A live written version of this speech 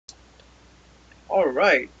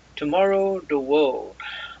Alright, tomorrow the world.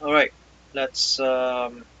 Alright, let's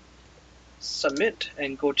submit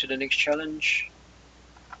and go to the next challenge.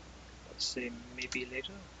 Let's say maybe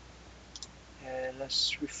later. And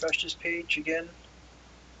let's refresh this page again.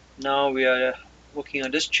 Now we are working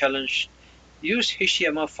on this challenge. Use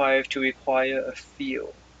HTML5 to require a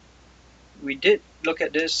field. We did look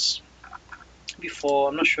at this before.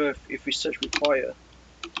 I'm not sure if we search require.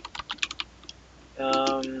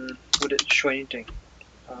 Would it show anything?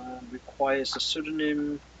 Requires a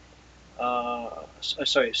pseudonym,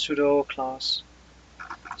 pseudo class.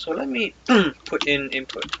 So let me put in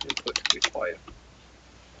input require.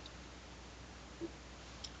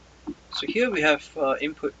 So here we have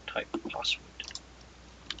input type password.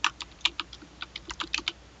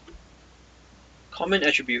 Common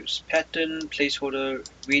attributes: pattern, placeholder,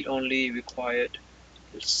 read only, required,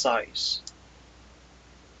 size,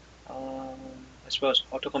 as well as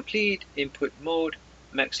autocomplete, input mode,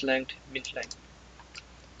 max length, min length.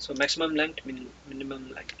 So maximum length,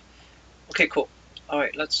 minimum length. Okay, cool.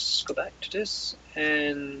 Alright, let's go back to this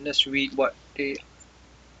and let's read what they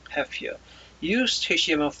have here. Use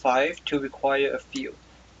HTML5 to require a field.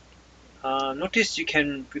 Notice you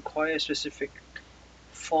can require specific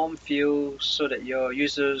form fields so that your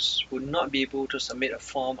users will not be able to submit a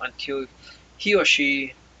form until he or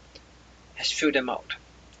she has filled them out.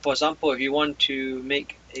 For example, if you want to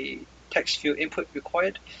make a text field input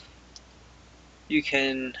required, you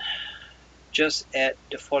can just add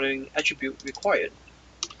the following attribute required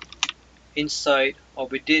inside or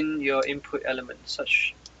within your input element,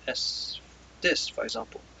 such as this, for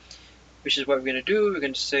example, which is what we're going to do. We're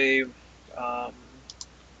going to say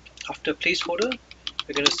after placeholder,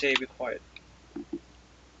 we're going to say required.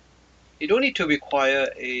 You don't need to require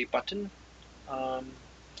a button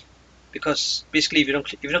because basically if you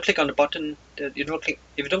don't click on the button, if you don't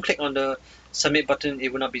click on the submit button,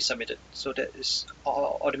 it will not be submitted. So that is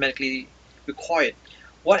automatically required.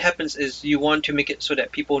 What happens is you want to make it so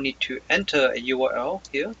that people need to enter a URL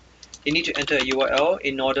here. They need to enter a URL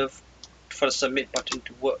in order for the submit button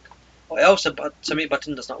to work, or else the submit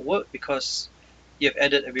button does not work because you have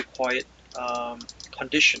added a required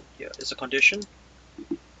condition here. It's a condition.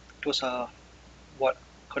 Those are what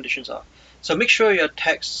conditions are. So make sure your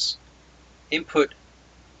text input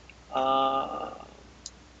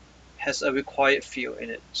has a required field in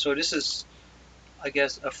it. So this is, I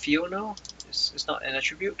guess, a field now. It's not an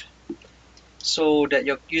attribute, so that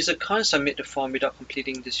your user can't submit the form without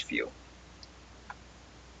completing this field.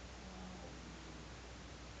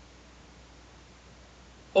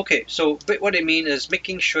 Okay, so what I mean is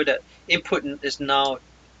making sure that input is now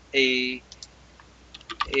a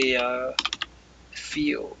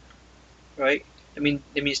field, right? That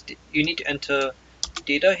means you need to enter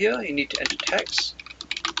data here. You need to enter text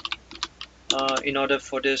in order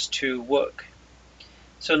for this to work.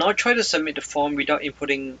 So now try to submit the form without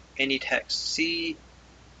inputting any text. See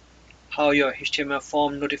how your HTML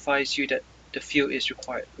form notifies you that the field is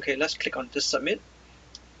required. Okay, let's click on this submit.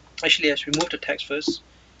 Actually, let's remove the text first.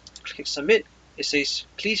 Click submit. It says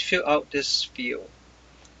please fill out this field.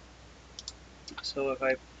 So if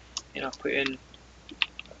I put in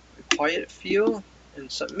required field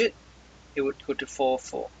and submit, it would go to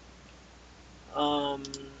 404.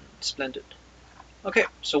 Splendid. Okay,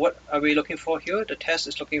 so what are we looking for here? The test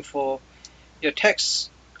is looking for your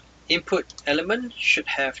text input element should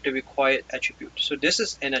have the required attribute. So this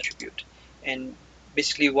is an attribute, and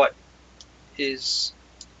basically what is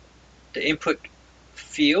the input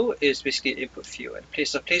field is basically an input field, and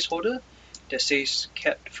place a placeholder that says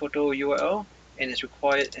cat photo URL and is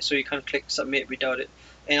required, and so you can't click submit without it.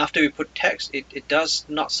 And after we put text, it does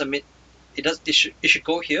not submit. It should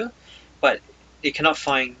go here, but it cannot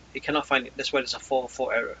find it. That's why there's a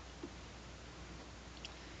 404 error.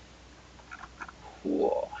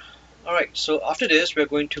 Cool. Alright, so after this we're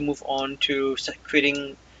going to move on to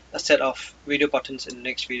creating a set of radio buttons in the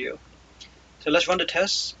next video. So let's run the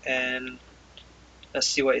test and let's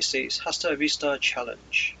see what it says. Hasta Vista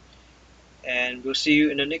challenge, and we'll see you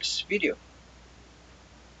in the next video.